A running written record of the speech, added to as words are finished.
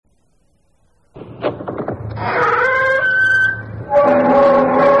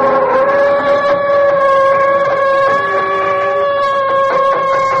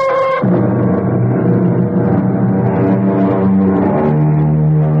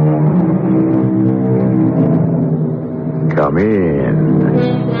Come in.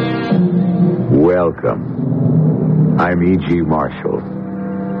 Welcome. I'm E.G. Marshall.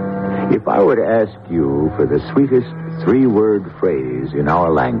 If I were to ask you for the sweetest three-word phrase in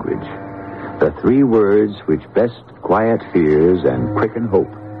our language, the three words which best quiet fears and quicken hope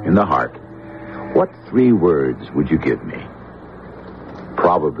in the heart, what three words would you give me?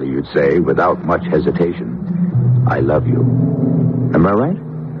 Probably you'd say, without much hesitation, I love you. Am I right?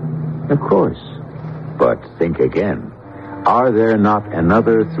 Of course. But think again. Are there not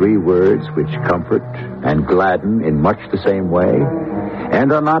another three words which comfort and gladden in much the same way?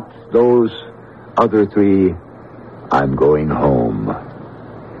 And are not those other three, I'm going home?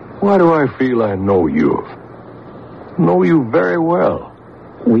 Why do I feel I know you? Know you very well.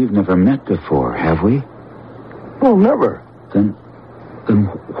 We've never met before, have we? Oh, never. Then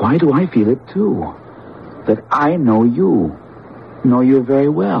why do I feel it too? That I know you very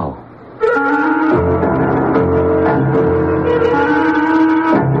well.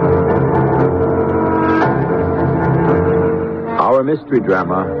 Our mystery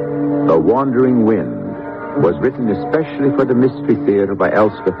drama, The Wandering Wind, was written especially for the Mystery Theater by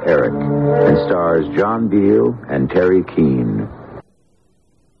Elspeth Eric and stars John Beale and Terry Keane.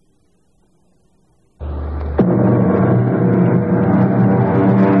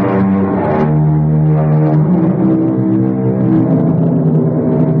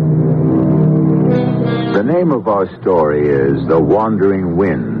 The name of our story is The Wandering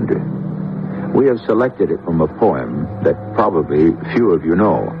Wind. We have selected it from a poem that probably few of you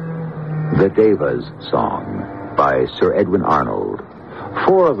know, The Devas Song by Sir Edwin Arnold.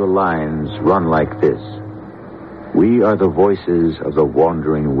 Four of the lines run like this. We are the voices of the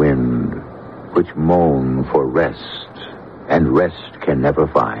wandering wind, which moan for rest, and rest can never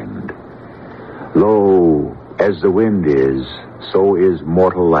find. Lo, as the wind is, so is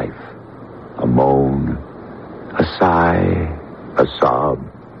mortal life. A moan, a sigh, a sob,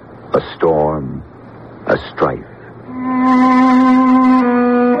 a storm, a strife.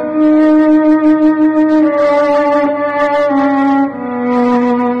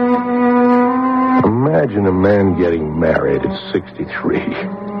 Imagine a man getting married at 63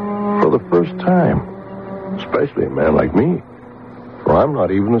 for the first time. Especially a man like me, for I'm not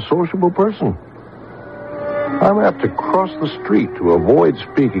even a sociable person. I'm apt to cross the street to avoid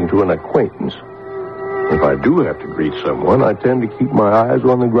speaking to an acquaintance. If I do have to greet someone, I tend to keep my eyes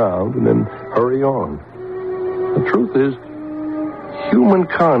on the ground and then hurry on. The truth is, human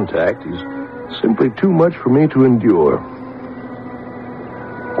contact is simply too much for me to endure.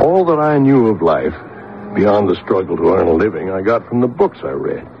 All that I knew of life, beyond the struggle to earn a living, I got from the books I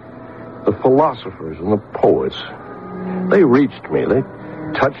read. The philosophers and the poets. They reached me. They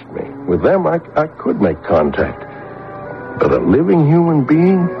touched me. With them, I could make contact. But a living human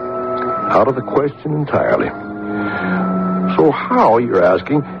being? Out of the question entirely. So how, you're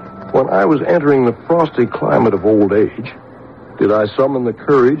asking, when I was entering the frosty climate of old age, did I summon the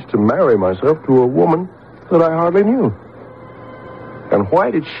courage to marry myself to a woman that I hardly knew? And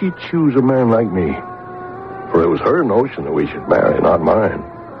why did she choose a man like me? For it was her notion that we should marry, not mine.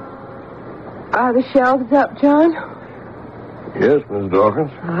 Are the shelves up, John? Yes, Miss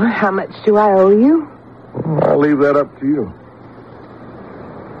Dawkins. How much do I owe you? I'll leave that up to you.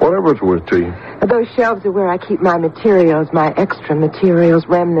 Whatever it's worth to you. Those shelves are where I keep my materials, my extra materials,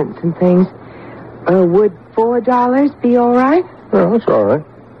 remnants and things. Would $4 be all right? Well, that's all right.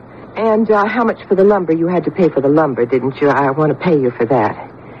 And how much for the lumber? You had to pay for the lumber, didn't you? I want to pay you for that.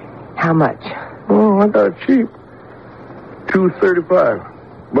 How much? Oh, I got it cheap. $2.35.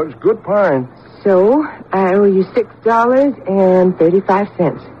 But it's good pine. So, I owe you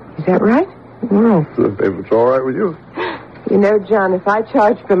 $6.35. Is that right? Well, if it's all right with you. You know, John, if I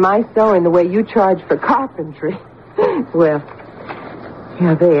charge for my sewing the way you charge for carpentry, well,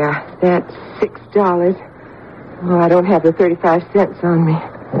 yeah, there. That's $6. Oh, I don't have the 35 cents on me.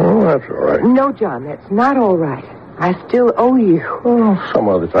 Oh, that's all right. No, John, that's not all right. I still owe you. Oh, some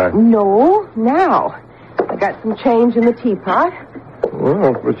other time. No, now. I got some change in the teapot.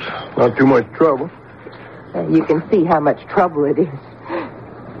 Well, if it's not too much trouble. You can see how much trouble it is.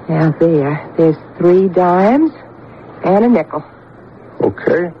 Now, there's 3 dimes and a nickel.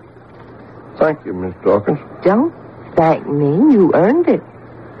 Okay. Thank you, Miss Dawkins. Don't thank me. You earned it.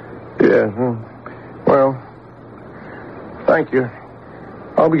 Yeah, well, thank you.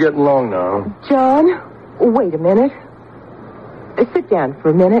 I'll be getting along now. John, wait a minute. Sit down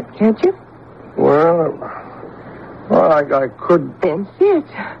for a minute, can't you? Well, I could... Then sit.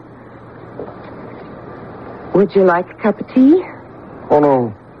 Would you like a cup of tea? Oh,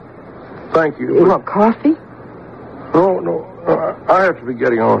 no. Thank you. You want coffee? No. I have to be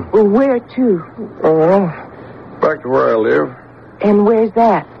getting on. Well, where to? Well, Back to where I live. And where's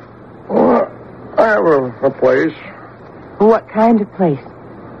that? Well, I have a place. What kind of place?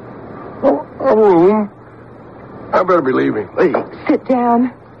 A room. I better be leaving. Hey. Sit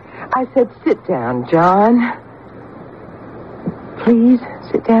down. I said sit down, John. Please,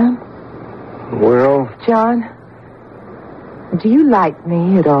 sit down. Well? John, do you like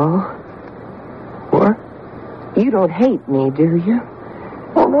me at all? What? You don't hate me, do you?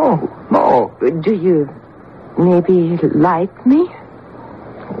 Oh, no. Do you maybe like me?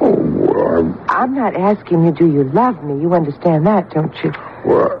 Oh, well, I'm not asking you, do you love me? You understand that, don't you?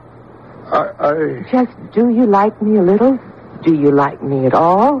 Well, I... Just, do you like me a little? Do you like me at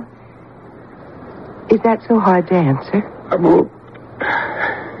all? Is that so hard to answer? Well,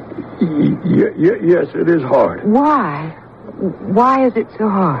 yes, it is hard. Why? Why is it so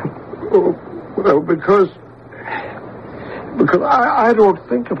hard? Well, because I don't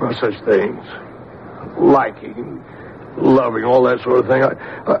think about such things. Liking, loving, all that sort of thing.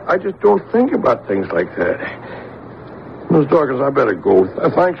 I just don't think about things like that. Miss Dawkins, I better go.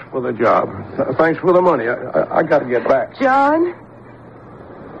 Thanks for the job. Thanks for the money. I got to get back. John,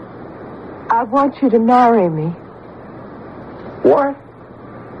 I want you to marry me. What?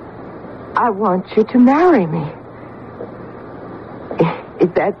 I want you to marry me. Is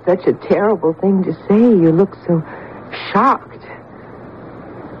that such a terrible thing to say? You look so shocked.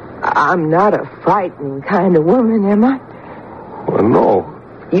 I'm not a frightening kind of woman, am I? Well, no.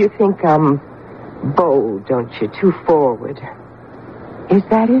 You think I'm bold, don't you? Too forward. Is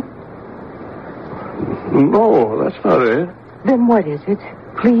that it? No, that's not it. Then what is it?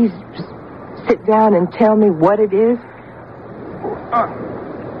 Please just sit down and tell me what it is.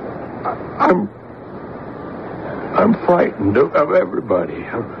 I'm frightened of everybody.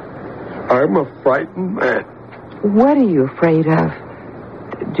 I'm a frightened man. What are you afraid of?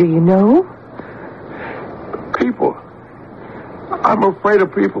 Do you know? People. I'm afraid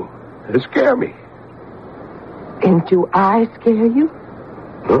of people. They scare me. And do I scare you?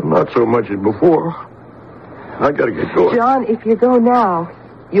 Well, not so much as before. I gotta get going. John, if you go now,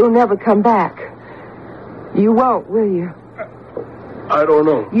 you'll never come back. You won't, will you? I don't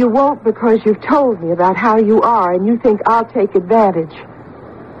know. You won't because you've told me about how you are and you think I'll take advantage.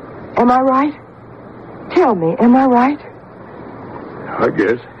 Am I right? Tell me, am I right? I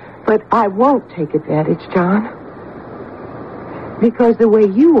guess. But I won't take advantage, John. Because the way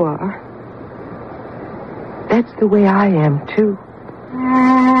you are, that's the way I am, too.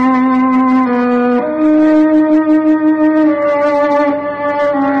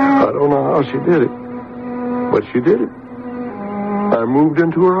 I don't know how she did it, but she did it. I moved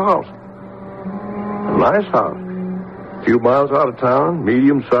into her house. A nice house. A few miles out of town,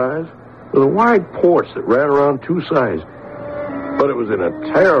 medium size, with a wide porch that ran around two sides. But it was in a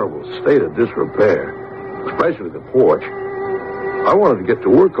terrible state of disrepair, especially the porch. I wanted to get to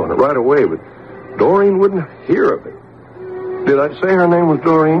work on it right away, but Doreen wouldn't hear of it. Did I say her name was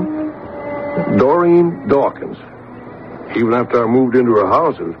Doreen? Doreen Dawkins. Even after I moved into her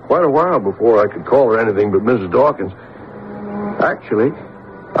house, it was quite a while before I could call her anything but Mrs. Dawkins. Actually,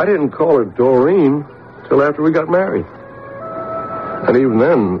 I didn't call her Doreen till after we got married. And even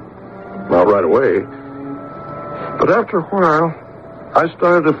then, not right away. But after a while, I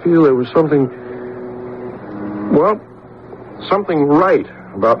started to feel there was something right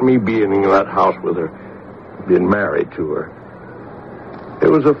about me being in that house with her, being married to her. It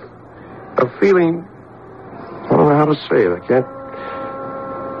was a feeling, I don't know how to say it.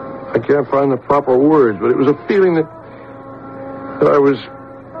 I can't find the proper words, but it was a feeling that I was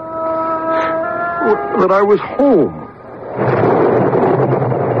home.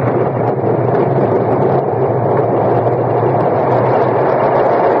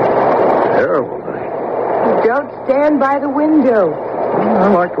 Terrible night. Don't stand by the window. I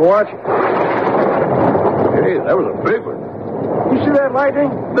like to watch it. Hey, that was a big one. You see that lightning?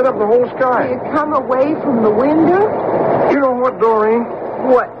 Lit up the whole sky. You come away from the window? You know what, Doreen?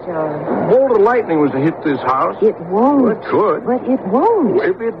 What, John? A bolt of lightning was to hit this house. It won't. Well, it could. But it won't.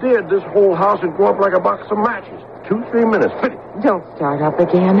 If it did, this whole house would go up like a box of matches. 2-3 minutes. Fit it. Don't start up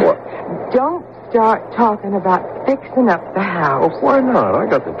again. What? Don't start talking about fixing up the house. Well, why not? I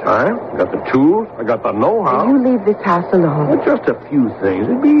got the time. I got the tools. I got the know-how. You leave this house alone. Well, just a few things.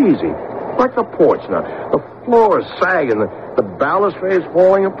 It'd be easy. Like the porch now. The floor is sagging. The balustrade is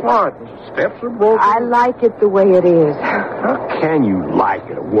falling apart. The steps are broken. I like it the way it is. How can you like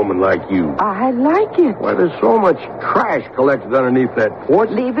it, a woman like you? I like it. Why, there's so much trash collected underneath that porch.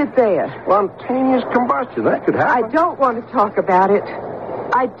 Leave it there. Spontaneous combustion. That could happen. I don't want to talk about it.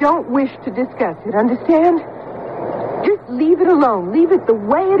 I don't wish to discuss it, understand? Just leave it alone. Leave it the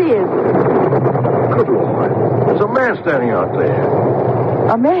way it is. Good Lord. There's a man standing out there.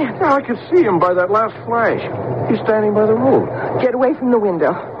 A man? Yeah, I could see him by that last flash. He's standing by the road. Get away from the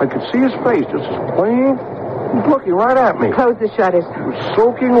window. I could see his face just as plain. He's looking right at me. Close the shutters. He was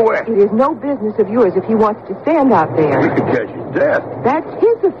soaking wet. It is no business of yours if he wants to stand out He there. could catch his death. That's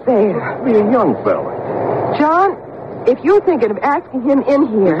his affair. Be a young fella. John, if you're thinking of asking him in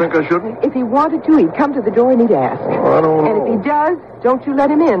here... You think I shouldn't? If he wanted to, he'd come to the door and he'd ask. Oh, I don't know. And if he does, don't you let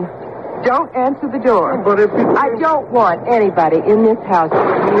him in. Don't answer the door. But if he... I don't want anybody in this house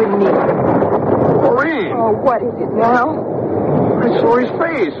you and me. Maureen! Oh, what is it now? I saw his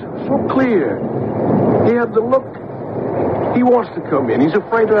face. So clear. He had the look. He wants to come in. He's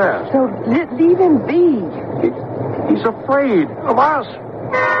afraid to ask. So leave him be. He's afraid of us.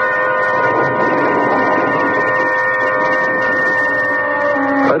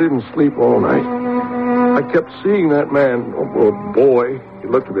 I didn't sleep all night. I kept seeing that man, or boy. He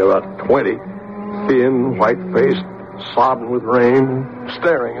looked to be about 20. Thin, white-faced, sodden with rain,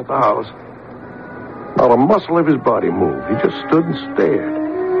 staring at the house. Not a muscle of his body moved. He just stood and stared.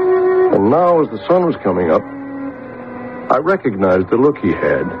 And now, as the sun was coming up, I recognized the look he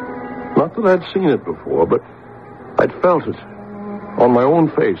had. Not that I'd seen it before, but I'd felt it on my own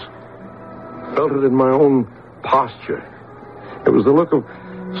face. Felt it in my own posture. It was the look of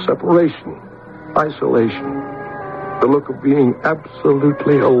separation, isolation. The look of being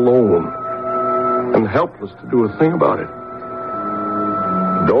absolutely alone and helpless to do a thing about it.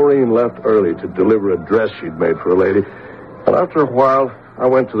 Doreen left early to deliver a dress she'd made for a lady, and after a while, I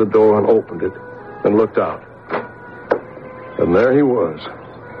went to the door and opened it and looked out. And there he was,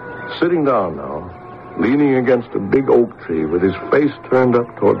 sitting down now, leaning against a big oak tree with his face turned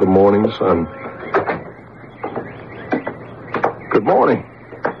up toward the morning sun. Good morning.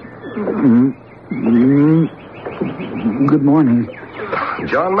 Good morning.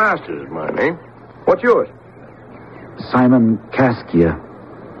 John Masters is my name. What's yours? Simon Caskia.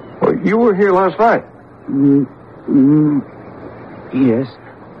 Well, you were here last night. Yes.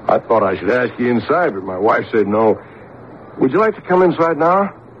 I thought I should ask you inside, but my wife said no. Would you like to come inside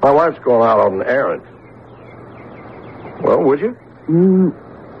now? My wife's going out on an errand. Well, would you?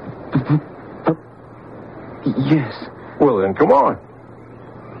 Yes. Well, then, come on.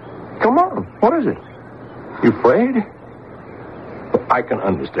 Come on. What is it? You afraid? Well, I can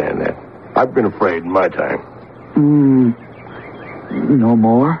understand that. I've been afraid in my time. No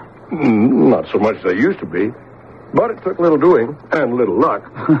more? Not so much as I used to be. But it took little doing and little luck.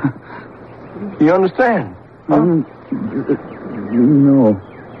 You understand? Huh? No.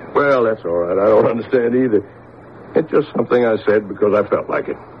 Well, that's all right. I don't understand either. It's just something I said because I felt like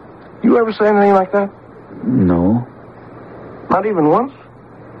it. You ever say anything like that? No. Not even once?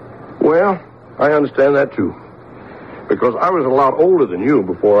 Well, I understand that, too. Because I was a lot older than you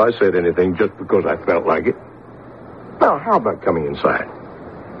before I said anything just because I felt like it. Now, how about coming inside?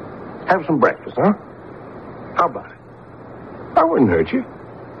 Have some breakfast, huh? How about it? I wouldn't hurt you.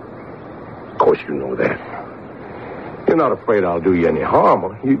 Of course you know that. You're not afraid I'll do you any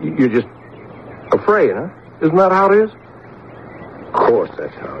harm. You're just afraid, huh? Isn't that how it is? Of course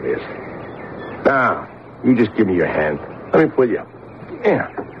that's how it is. Now, you just give me your hand. Let me pull you up. Yeah,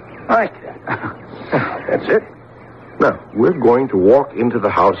 like that. That's it. Now, we're going to walk into the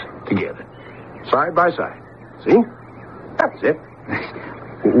house together. Side by side. See? That's it.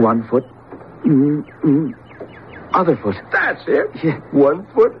 One foot. Other foot. That's it. Yeah. 1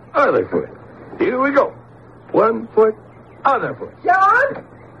 foot, other foot. Here we go. 1 foot, other foot. John?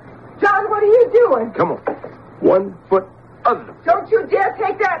 John, what are you doing? Come on. 1 foot, other foot. Don't you dare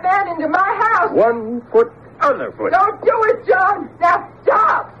take that man into my house. 1 foot, other foot. Don't do it, John. Now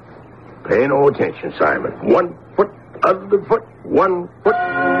stop. Pay no attention, Simon. 1 foot, other foot, 1 foot.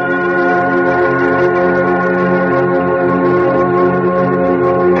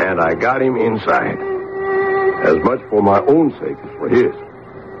 And I got him inside. As much for my own sake as for his.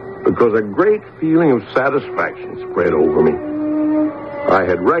 Because a great feeling of satisfaction spread over me. I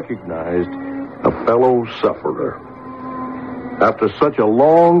had recognized a fellow sufferer. After such a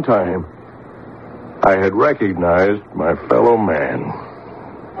long time, I had recognized my fellow man.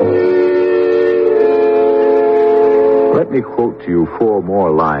 Let me quote to you 4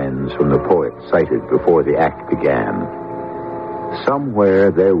 more lines from the poet cited before the act began. Somewhere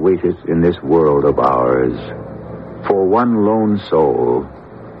there waiteth in this world of ours, for one lone soul,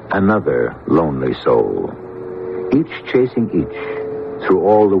 another lonely soul, each chasing each through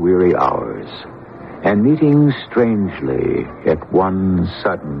all the weary hours, and meeting strangely at one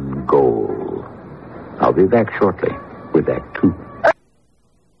sudden goal. I'll be back shortly with Act 2.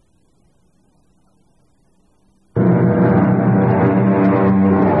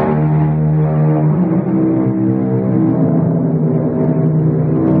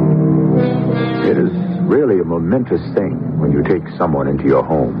 momentous thing when you take someone into your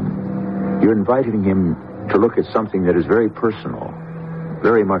home. You're inviting him to look at something that is very personal,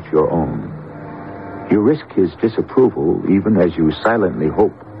 very much your own. You risk his disapproval even as you silently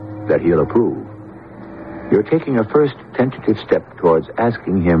hope that he'll approve. You're taking a first tentative step towards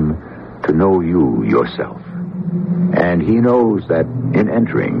asking him to know you yourself. And he knows that in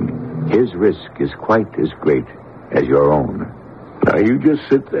entering, his risk is quite as great as your own. Now, you just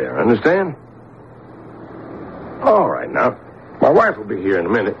sit there, understand? All right, now. My wife will be here in a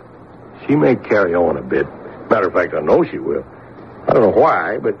minute. She may carry on a bit. Matter of fact, I know she will. I don't know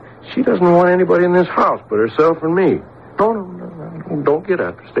why, but she doesn't want anybody in this house but herself and me. No, don't get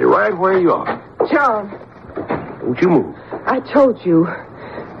up. Stay right where you are. John. Don't you move. I told you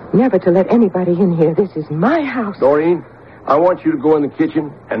never to let anybody in here. This is my house. Doreen, I want you to go in the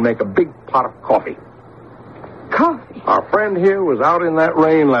kitchen and make a big pot of coffee. Coffee? Our friend here was out in that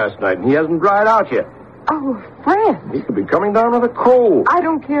rain last night, and he hasn't dried out yet. Oh, friend. He could be coming down with a cold. I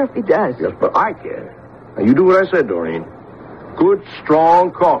don't care if he does. Yes, but I care. Now, you do what I said, Doreen. Good,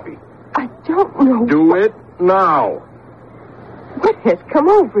 strong coffee. I don't know. Do it now. What has come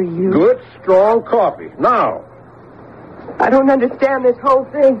over you? Good, strong coffee. Now. I don't understand this whole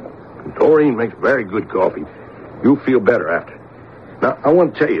thing. Doreen makes very good coffee. You'll feel better after. Now, I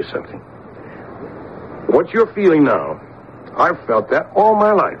want to tell you something. What you're feeling now, I've felt that all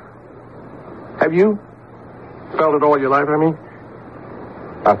my life. Have you felt it all your life, I mean?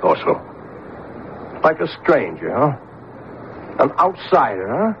 I thought so. Like a stranger, huh? An outsider,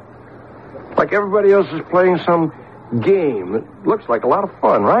 huh? Like everybody else is playing some game that looks like a lot of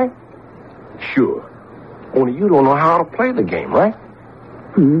fun, right? Sure. Only you don't know how to play the game, right?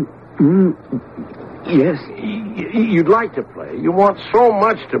 Yes. You'd like to play. You want so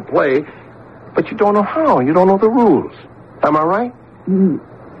much to play, but you don't know how. You don't know the rules. Am I right?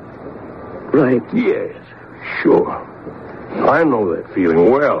 Right. Yes, sure. I know that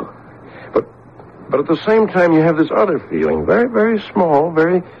feeling well. But at the same time, you have this other feeling, very, very small,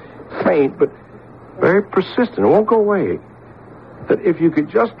 very faint, but very persistent. It won't go away. That if you could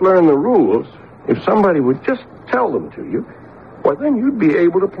just learn the rules, if somebody would just tell them to you, well, then you'd be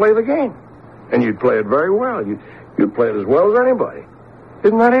able to play the game. And you'd play it very well. You'd play it as well as anybody.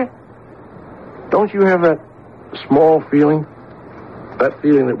 Isn't that it? Don't you have that small feeling? That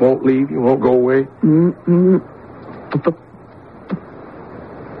feeling that won't leave you, won't go away?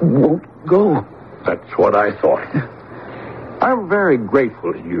 Won't go. That's what I thought. I'm very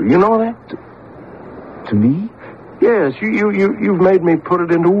grateful to you. You know that? To me? Yes, you've made me put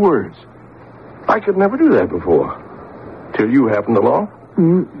it into words. I could never do that before. Till you happened along.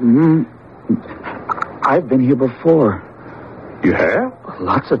 I've been here before. You have?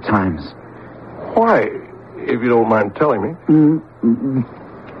 Lots of times. Why, if you don't mind telling me?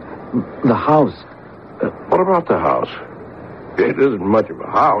 The house. What about the house? It isn't much of a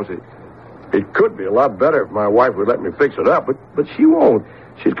house. It could be a lot better if my wife would let me fix it up, but she won't.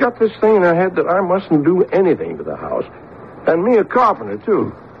 She's got this thing in her head that I mustn't do anything to the house. And me a carpenter,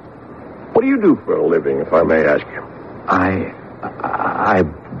 too. What do you do for a living, if I may ask you? I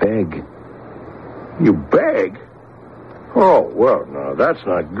beg. You beg? Oh, well, no, that's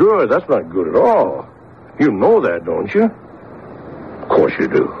not good. That's not good at all. You know that, don't you? Of course you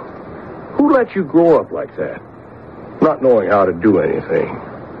do. Who let you grow up like that? Not knowing how to do anything.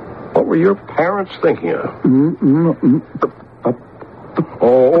 What were your parents thinking of?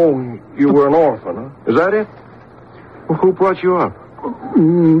 Oh, you were an orphan, huh? Is that it? Well, who brought you up?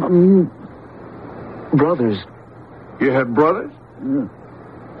 Brothers. You had brothers?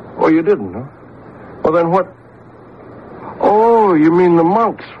 Oh, you didn't, huh? Well, then what? Oh, you mean the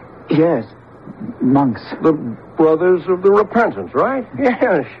monks? Yes, monks. The Brothers of the Repentance, right?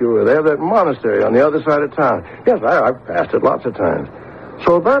 Yeah, sure. They have that monastery on the other side of town. Yes, I've passed it lots of times.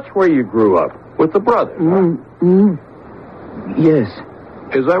 So that's where you grew up, with the brothers, huh? Yes.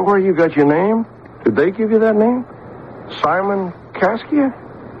 Is that where you got your name? Did they give you that name? Simon Caskia?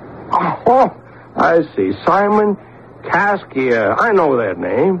 Oh, I see. Simon Caskia. I know that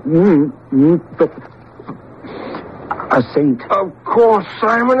name. A saint. Of course,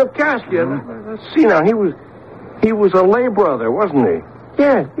 Simon of Caskia. Let's see now, he was a lay brother, wasn't he?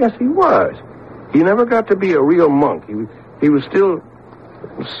 Yes, he was. He never got to be a real monk. He was still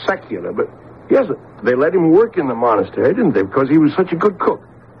secular, but yes, they let him work in the monastery, didn't they? Because he was such a good cook.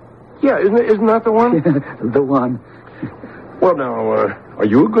 Yeah, isn't that the one? The one. Well, now, are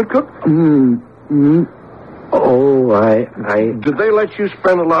you a good cook? Oh, I... Did they let you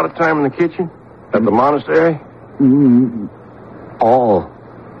spend a lot of time in the kitchen at the monastery? All.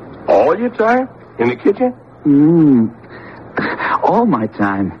 All your time? In the kitchen? All my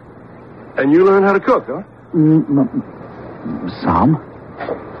time. And you learned how to cook, huh? Some?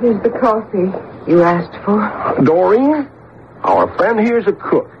 Here's the coffee you asked for. Doreen, our friend here's a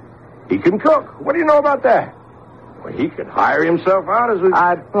cook. He can cook. What do you know about that? Well, he could hire himself out as a...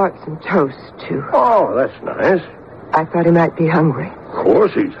 I bought some toast, too. Oh, that's nice. I thought he might be hungry. Of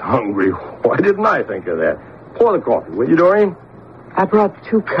course he's hungry. Why didn't I think of that? Pour the coffee, will you, Doreen? I brought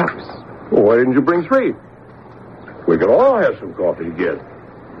 2 cups. Well, why didn't you bring 3? We could all have some coffee together.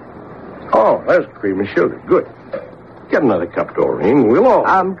 Oh, that's cream and sugar. Good. Get another cup, Doreen. We'll all...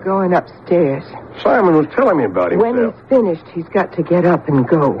 I'm going upstairs. Simon was telling me about himself. When he's finished, he's got to get up and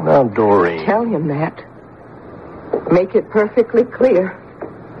go. Now, Doreen. Tell him that. Make it perfectly clear.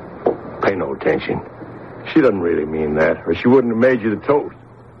 Pay no attention. She doesn't really mean that, or she wouldn't have made you the toast.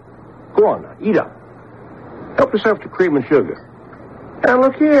 Go on now, eat up. Help yourself to cream and sugar. And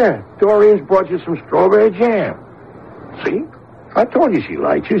look here, Doreen's brought you some strawberry jam. See? I told you she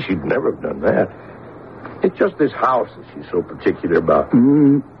liked you. She'd never have done that. It's just this house that she's so particular about.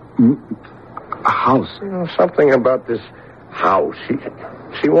 A house? You know, something about this house.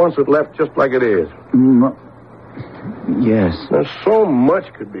 She wants it left just like it is. Yes. There's so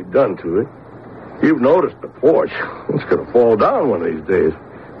much could be done to it. You've noticed the porch. It's going to fall down one of these days.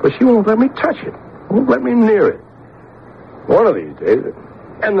 But she won't let me touch it. Won't let me near it. One of these days.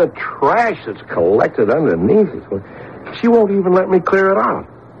 And the trash that's collected underneath it. She won't even let me clear it out.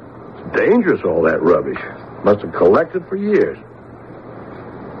 It's dangerous, all that rubbish. Must have collected for years.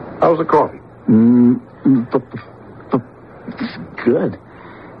 How's the coffee? Good.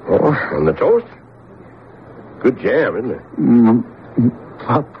 Oh, and the toast? Good jam, isn't it?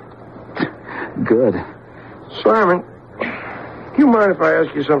 Good. Simon, do you mind if I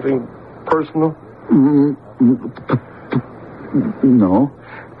ask you something personal? No.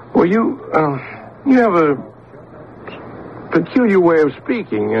 Well, you have a peculiar way of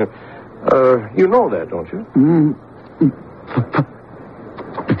speaking. You know that, don't you?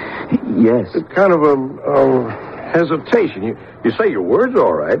 Yes. It's kind of a hesitation. You say your words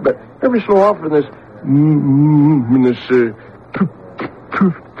all right, but every so often this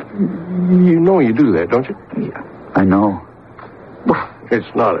you know you do that, don't you? Yeah, I know.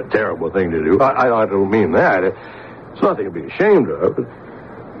 It's not a terrible thing to do. I don't mean that. It's nothing to be ashamed of. But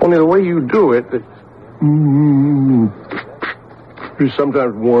only the way you do it,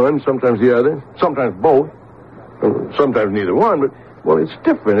 sometimes one, sometimes the other, sometimes both, sometimes neither one. But, well, it's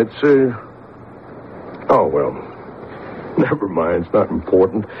different. It's, oh, well, never mind. It's not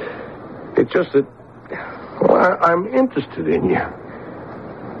important. It's just that, well, I'm interested in you.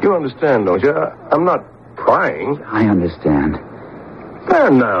 You understand, don't you? I'm not prying. I understand.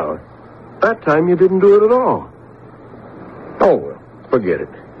 There now. That time you didn't do it at all. Oh, well, forget it.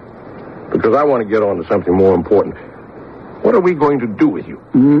 Because I want to get on to something more important. What are we going to do with you?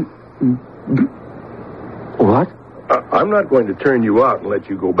 What? I'm not going to turn you out and let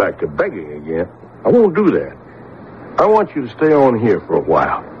you go back to begging again. I won't do that. I want you to stay on here for a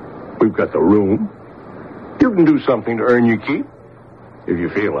while. We've got the room. You can do something to earn your keep, if you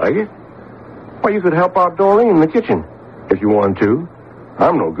feel like it. Well, you could help out Doreen in the kitchen, if you want to.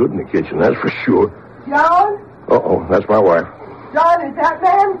 I'm no good in the kitchen, that's for sure. John? Uh-oh, that's my wife. John, is that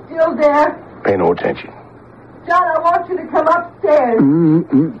man still there? Pay no attention. John, I want you to come upstairs.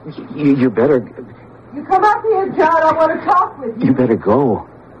 You better... You come up here, John. I want to talk with you. You better go.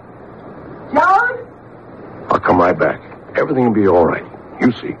 John? I'll come right back. Everything will be all right.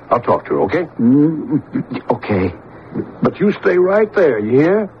 You see. I'll talk to her, okay? Okay. But you stay right there, you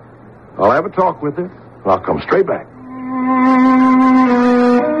hear? I'll have a talk with her, and I'll come straight back.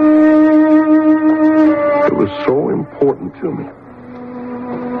 It was so important to me.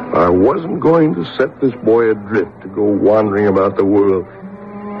 I wasn't going to set this boy adrift to go wandering about the world,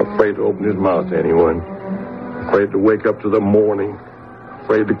 afraid to open his mouth to anyone, afraid to wake up to the morning,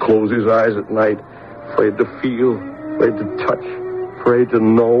 afraid to close his eyes at night, afraid to feel, afraid to touch, afraid to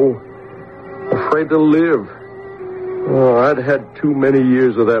know, afraid to live. Oh, I'd had too many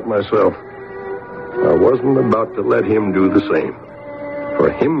years of that myself. I wasn't about to let him do the same. For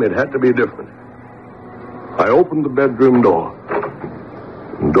him, it had to be different. I opened the bedroom door.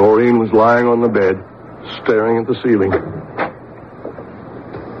 And Doreen was lying on the bed, staring at the ceiling.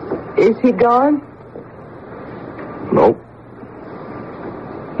 Is he gone? Nope.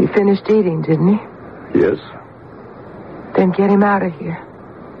 He finished eating, didn't he? Yes. Then get him out of here.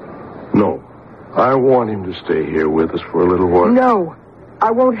 No. I want him to stay here with us for a little while. No. I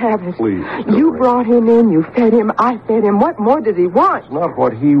won't have it. Please, You Doreen. brought him in. You fed him. I fed him. What more did he want? It's not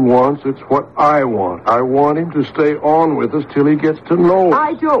what he wants. It's what I want. I want him to stay on with us till he gets to know us.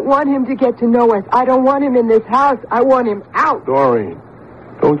 I don't want him to get to know us. I don't want him in this house. I want him out. Doreen,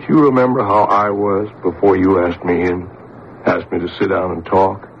 Don't you remember how I was before you asked me in? Asked me to sit down and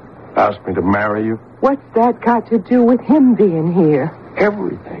talk? Asked me to marry you? What's that got to do with him being here?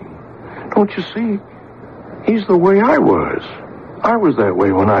 Everything. Don't you see? He's the way I was. I was that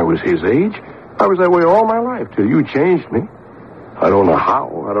way when I was his age. I was that way all my life till you changed me. I don't know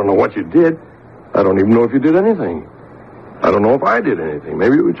how. I don't know what you did. I don't even know if you did anything. I don't know if I did anything.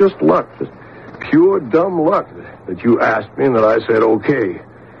 Maybe it was just luck. Just pure dumb luck that you asked me and that I said, okay.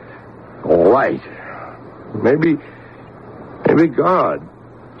 All right. Maybe God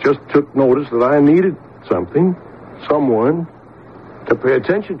just took notice that I needed something, someone to pay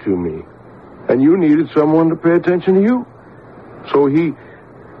attention to me. And you needed someone to pay attention to you. So he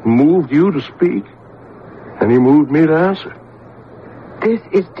moved you to speak, and he moved me to answer. This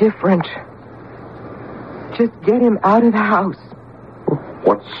is different. Just get him out of the house.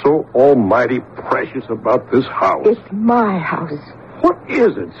 What's so almighty precious about this house? It's my house. What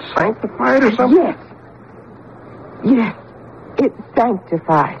is it, sanctified or something? Yes. Yes. It's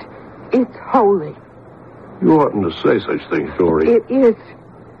sanctified. It's holy. You oughtn't to say such things, Dory. It is.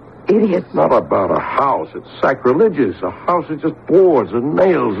 It is. It's not about a house. It's sacrilegious. A house is just boards and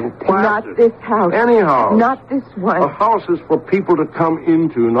nails and plaster. Not this house. Any house. Not this one. A house is for people to come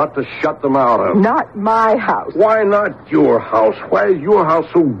into, not to shut them out of. Not my house. Why not your house? Why is your house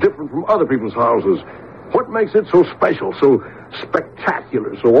so different from other people's houses? What makes it so special, so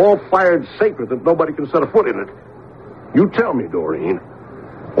spectacular, so all-fired sacred that nobody can set a foot in it? You tell me, Doreen.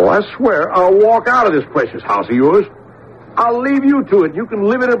 Well, I swear I'll walk out of this precious house of yours. I'll leave you to it. You can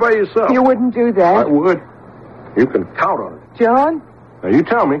live in it by yourself. You wouldn't do that. I would. You can count on it. John? Now, you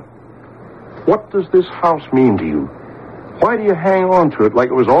tell me. What does this house mean to you? Why do you hang on to it like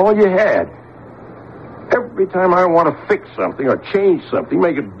it was all you had? Every time I want to fix something or change something,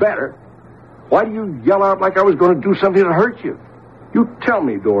 make it better, why do you yell out like I was going to do something to hurt you? You tell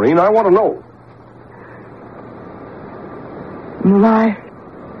me, Doreen. I want to know.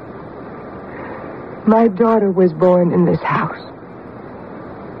 My daughter was born in this house.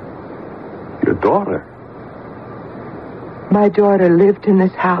 Your daughter? My daughter lived in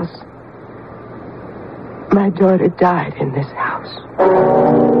this house. My daughter died in this house.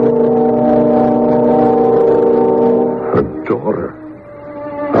 Her daughter?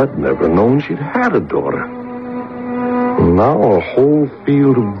 I'd never known she'd had a daughter. And now a whole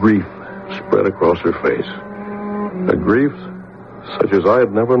field of grief spread across her face. A grief such as I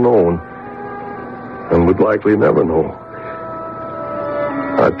had never known and would likely never know.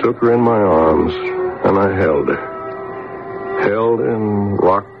 I took her in my arms and I held her and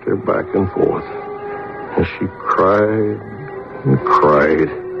rocked her back and forth as she cried and cried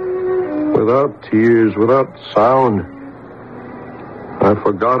without tears, without sound. I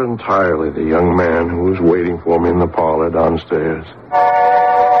forgot entirely the young man who was waiting for me in the parlor downstairs.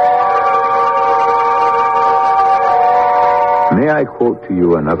 May I quote to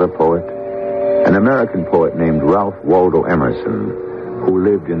you another poet? An American poet named Ralph Waldo Emerson, who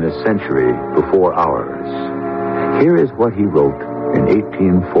lived in a century before ours. Here is what he wrote in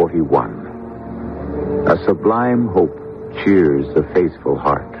 1841. A sublime hope cheers the faithful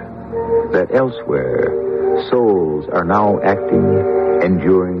heart, that elsewhere souls are now acting,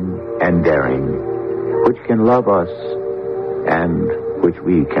 enduring, and daring, which can love us and which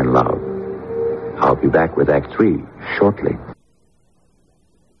we can love. I'll be back with Act 3 shortly.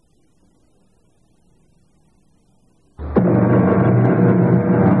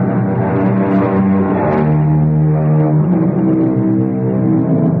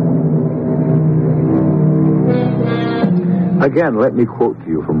 Again, let me quote to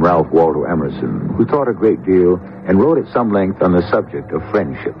you from Ralph Waldo Emerson, who thought a great deal and wrote at some length on the subject of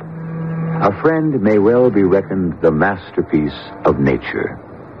friendship. A friend may well be reckoned the masterpiece of nature.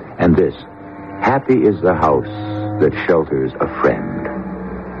 And this, happy is the house that shelters a friend.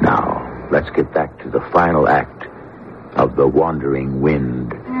 Now, let's get back to the final act of The Wandering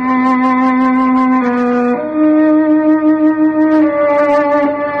Wind.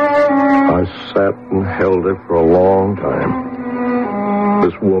 I sat and held her for a long time.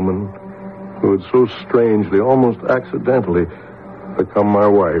 This woman who had so strangely, almost accidentally, become my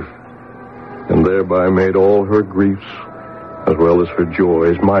wife, and thereby made all her griefs, as well as her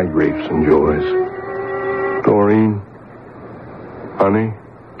joys, my griefs and joys. Doreen, honey,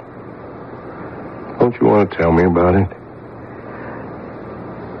 don't you want to tell me about it?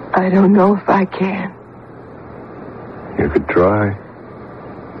 I don't know if I can. You could try.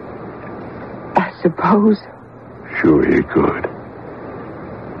 I suppose. Sure you could.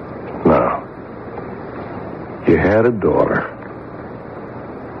 Now, you had a daughter.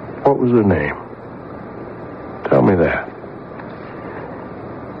 What was her name? Tell me that.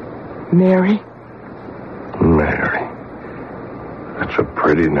 Mary. Mary. That's a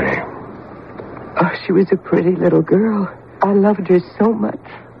pretty name. Oh, she was a pretty little girl. I loved her so much.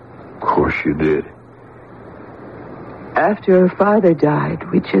 Of course you did. After her father died,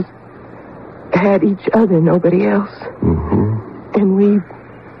 we just had each other, nobody else. Mm-hmm. And we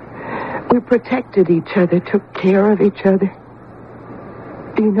protected each other, took care of each other.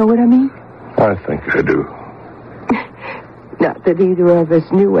 Do you know what I mean? I think I do. Not that either of us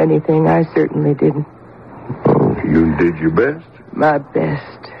knew anything. I certainly didn't. Oh, you did your best? My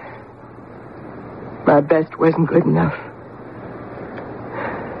best. My best wasn't good enough.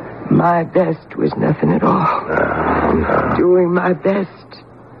 My best was nothing at all. No. Doing my best.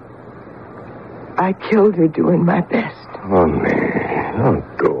 I killed her doing my best. Honey, oh,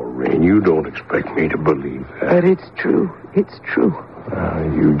 Doreen, you don't expect me to believe that. But it's true. It's true.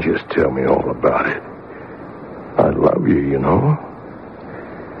 You just tell me all about it. I love you, you know.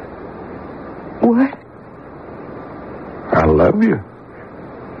 What? I love you.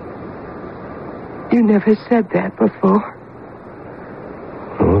 You never said that before.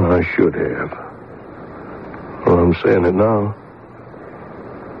 Well, I should have. Well, I'm saying it now.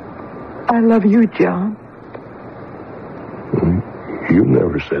 I love you, John. You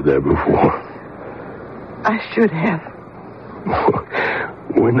never said that before. I should have.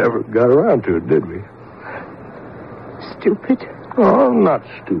 We never got around to it, did we? Stupid. Oh, I'm not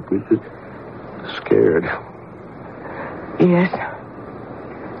stupid. Scared. Yes.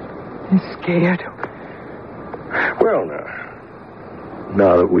 I'm scared. Well,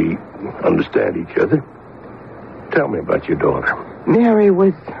 now that we understand each other, tell me about your daughter. Mary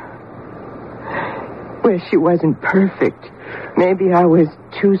was... Well, she wasn't perfect. Maybe I was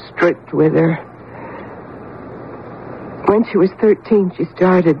too strict with her. When she was 13, she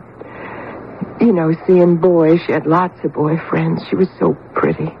started, seeing boys. She had lots of boyfriends. She was so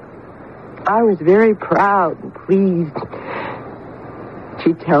pretty. I was very proud and pleased.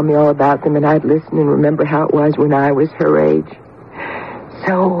 She'd tell me all about them, and I'd listen and remember how it was when I was her age.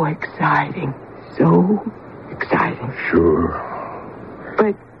 So exciting. So exciting. Sure.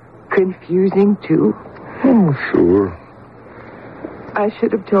 But confusing, too. Oh, sure. I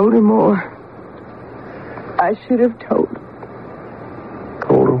should have told her more. I should have told her.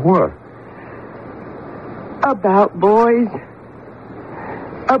 Told her what? About boys.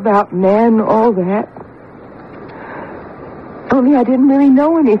 About men, all that. Only I didn't really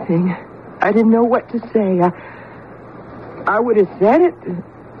know anything. I didn't know what to say. I would have said it.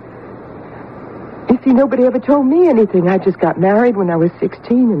 You see, nobody ever told me anything. I just got married when I was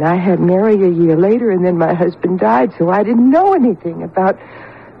 16, and I had Mary a year later, and then my husband died, so I didn't know anything about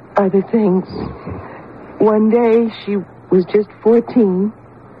other things. One day, she was just 14.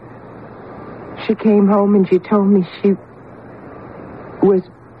 She came home, and she told me she was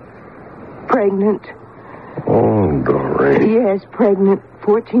pregnant. Oh, Doreen. Yes, pregnant.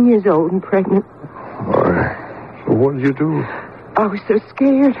 14 years old and pregnant. Why? So what did you do? I was so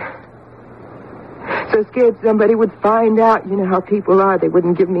scared. So scared somebody would find out. You know how people are. They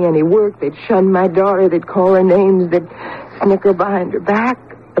wouldn't give me any work. They'd shun my daughter. They'd call her names. They'd snicker behind her back.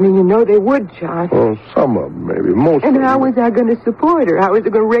 I mean, they would, John. Well, some of them, maybe. Most And of them. how was I going to support her? How was I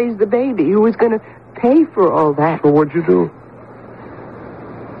going to raise the baby? Who was going to pay for all that? So what'd you do?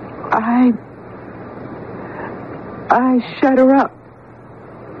 I shut her up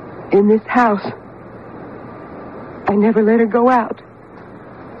in this house. I never let her go out.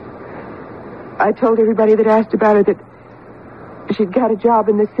 I told everybody that asked about her that she'd got a job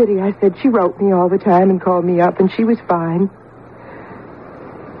in the city. I said she wrote me all the time and called me up, and she was fine.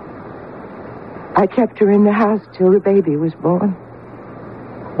 I kept her in the house till the baby was born.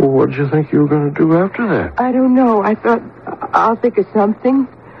 Well, what did you think you were going to do after that? I don't know. I thought, I'll think of something.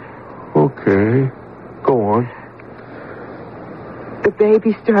 Okay. Go on. The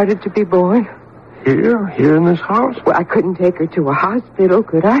baby started to be born. Here? Here in this house? Well, I couldn't take her to a hospital,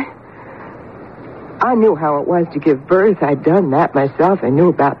 could I? I knew how it was to give birth. I'd done that myself. I knew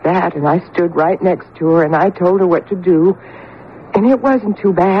about that. And I stood right next to her, and I told her what to do. And it wasn't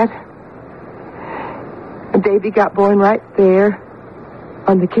too bad. The baby got born right there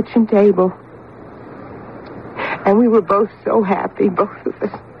on the kitchen table. And we were both so happy, both of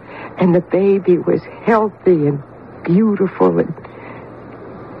us. And the baby was healthy and beautiful, and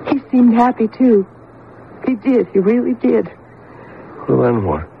he seemed happy, too. He did. He really did. Well, then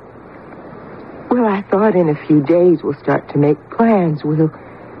what? Well, I thought in a few days we'll start to make plans. We'll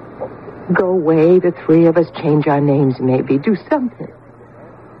go away, the three of us, change our names maybe, do something.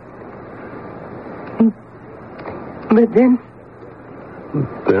 But then...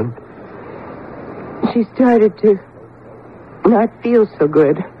 Then? She started to not feel so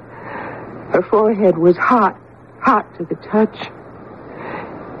good. Her forehead was hot to the touch.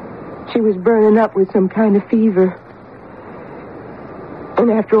 She was burning up with some kind of fever. And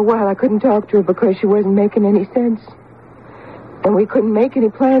after a while, I couldn't talk to her because she wasn't making any sense. And we couldn't make any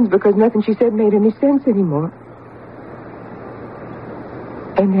plans because nothing she said made any sense anymore.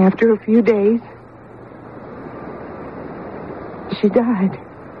 And after a few days, she died.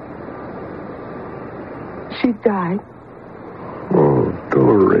 She died. Oh,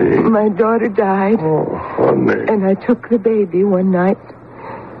 Doreen. My daughter died. Oh, honey. And I took the baby one night,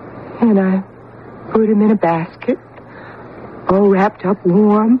 and I put him in a basket, all wrapped up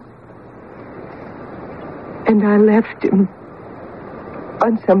warm. And I left him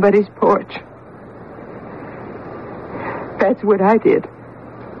on somebody's porch. That's what I did.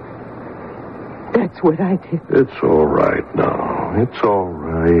 That's what I did. It's all right now. It's all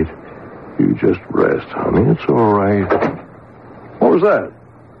right. You just rest, honey. It's all right. What was that?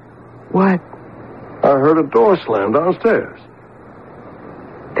 What? I heard a door slam downstairs.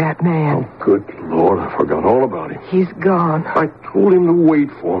 That man. Oh, good Lord, I forgot all about him. He's gone. I told him to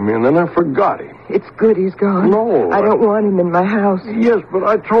wait for me, and then I forgot him. It's good he's gone. No. I don't want him in my house. Yes, but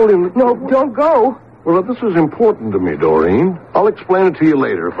I told him that... No, don't go. Well, this is important to me, Doreen. I'll explain it to you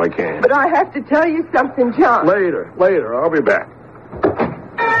later if I can. But I have to tell you something, John. Later. I'll be back.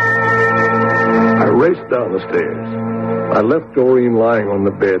 I raced down the stairs. I left Doreen lying on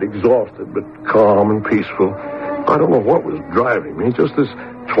the bed, exhausted but calm and peaceful. I don't know what was driving me, just this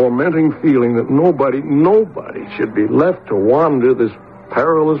tormenting feeling that nobody should be left to wander this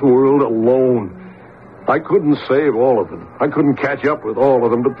perilous world alone. I couldn't save all of them. I couldn't catch up with all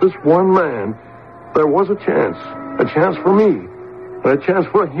of them, but this one man, there was a chance for me, and a chance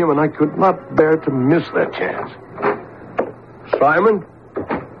for him, and I could not bear to miss that chance. Simon,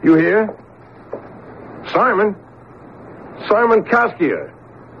 you here? Simon Kaskia.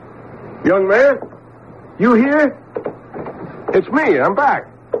 Young man, you here? It's me, I'm back.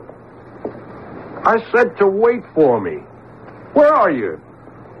 I said to wait for me. Where are you?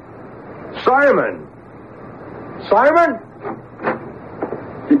 Simon?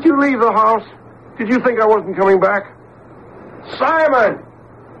 Did you leave the house? Did you think I wasn't coming back? Simon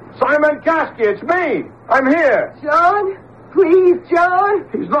Kaskia, it's me. I'm here. John? Please, John.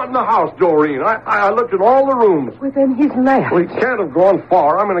 He's not in the house, Doreen. I looked in all the rooms. Well, then he's left. Well, he can't have gone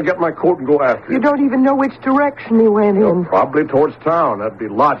far. I'm going to get my coat and go after him. You don't even know which direction he went in. Probably towards town. That'd be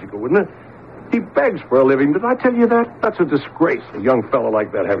logical, wouldn't it? He begs for a living. Did I tell you that? That's a disgrace, a young fellow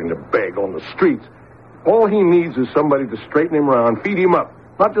like that having to beg on the streets. All he needs is somebody to straighten him around, feed him up.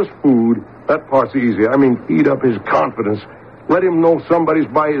 Not just food. That part's easy. I mean, feed up his confidence. Let him know somebody's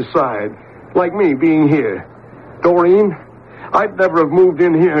by his side. Like me being here. Doreen, I'd never have moved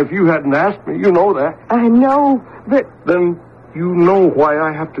in here if you hadn't asked me. You know that. I know, but... Then you know why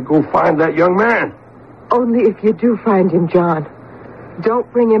I have to go find that young man. Only if you do find him, John. Don't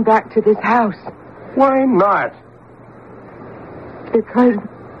bring him back to this house. Why not? Because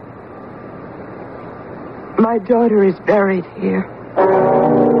my daughter is buried here.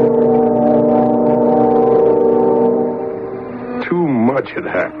 Too much had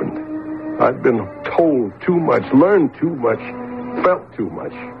happened. I'd been told too much, learned too much, felt too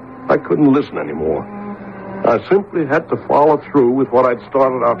much. I couldn't listen anymore. I simply had to follow through with what I'd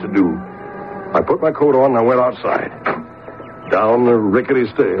started out to do. I put my coat on and I went outside. Down the rickety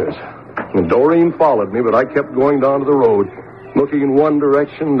stairs. And Doreen followed me, but I kept going down to the road, looking in one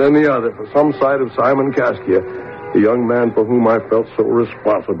direction, then the other, for some sight of Simon Kaskia, the young man for whom I felt so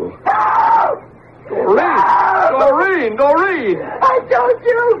responsible. No! Doreen! I told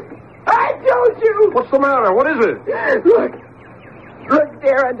you! What's the matter? What is it? Look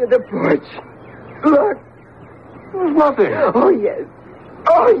there under the porch. Look. There's nothing. Oh,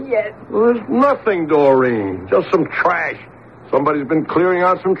 yes. There's nothing, Doreen. Just some trash. Somebody's been clearing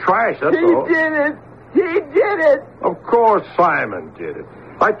out some trash, that's all. He did it. Of course Simon did it.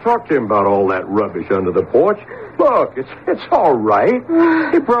 I talked to him about all that rubbish under the porch. Look, it's all right.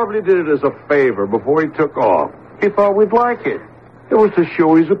 He probably did it as a favor before he took off. He thought we'd like it. It was to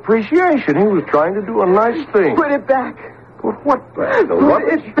show his appreciation. He was trying to do a nice thing. Put it back. Put what back? The Put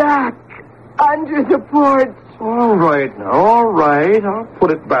rubbish? it back. Under the porch. All right now, all right. I'll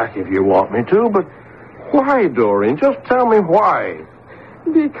put it back if you want me to, but why, Doreen? Just tell me why.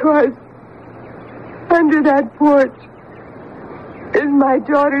 Because under that porch is my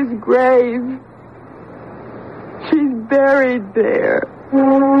daughter's grave. She's buried there.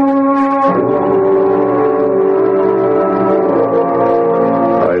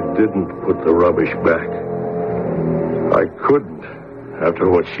 I didn't put the rubbish back. I couldn't, after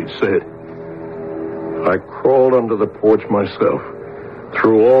what she'd said. I crawled under the porch myself,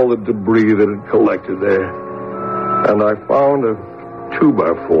 through all the debris that had collected there, and I found a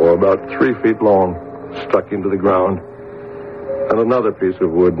 2x4 about 3 feet long stuck into the ground, and another piece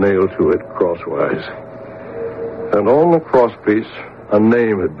of wood nailed to it crosswise. And on the crosspiece, a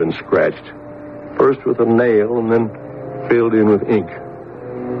name had been scratched, first with a nail and then filled in with ink.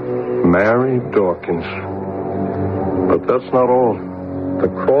 Mary Dawkins. But that's not all. The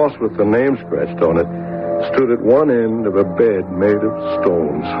cross with the name scratched on it stood at one end of a bed made of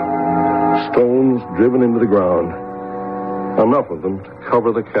stones. Stones driven into the ground. Enough of them to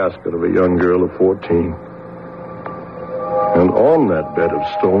cover the casket of a young girl of 14. And on that bed of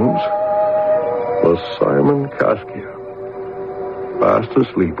stones was Simon Kaskia, fast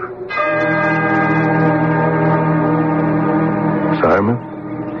asleep. Simon?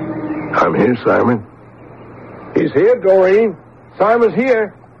 I'm here, Simon. He's here, Doreen. Simon's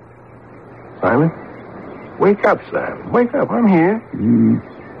here. Simon? Wake up, Simon. Wake up. I'm here.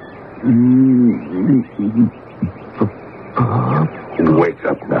 Wake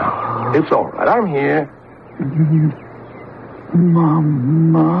up now. It's all right. I'm here.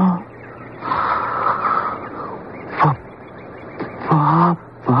 Mama. Papa.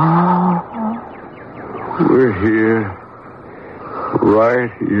 We're here.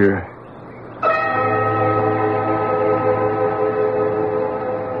 Right here.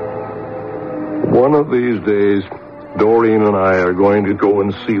 One of these days, Doreen and I are going to go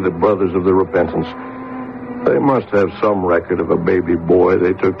and see the Brothers of the Repentance. They must have some record of a baby boy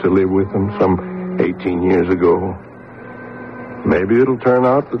they took to live with them some 18 years ago. Maybe it'll turn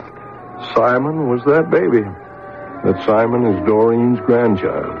out that Simon was that baby. That Simon is Doreen's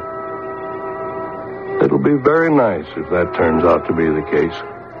grandchild. It'll be very nice if that turns out to be the case.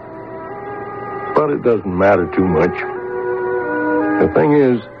 But it doesn't matter too much. The thing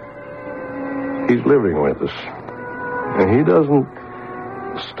is, he's living with us. And he doesn't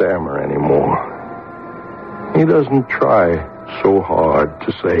stammer anymore. He doesn't try so hard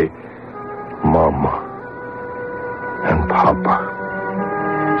to say Mama and Papa.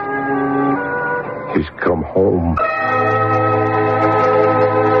 He's come home.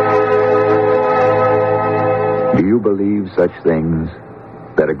 Do you believe such things?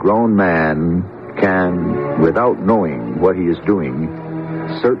 That a grown man can, without knowing what he is doing,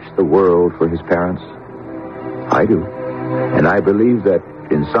 search the world for his parents? I do. And I believe that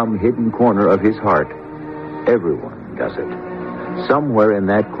in some hidden corner of his heart, everyone does it. Somewhere in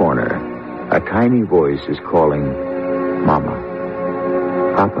that corner, a tiny voice is calling, Mama,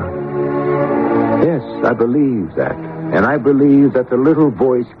 Papa. Yes, I believe that. And I believe that the little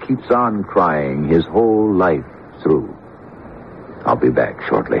voice keeps on crying his whole life through. I'll be back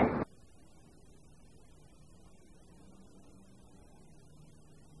shortly.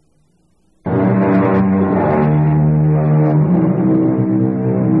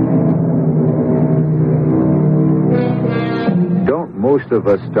 Most of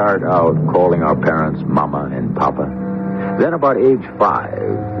us start out calling our parents Mama and Papa. Then about age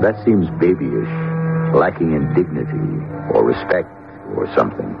 5, that seems babyish, lacking in dignity or respect or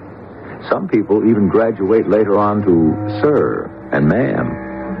something. Some people even graduate later on to Sir and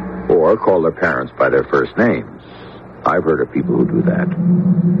Ma'am, or call their parents by their first names. I've heard of people who do that.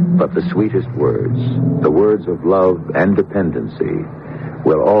 But the sweetest words, the words of love and dependency,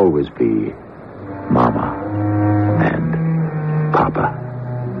 will always be Mama and Papa.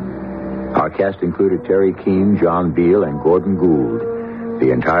 Our cast included Terry Keane, John Beal, and Gordon Gould.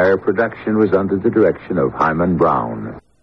 The entire production was under the direction of Hyman Brown.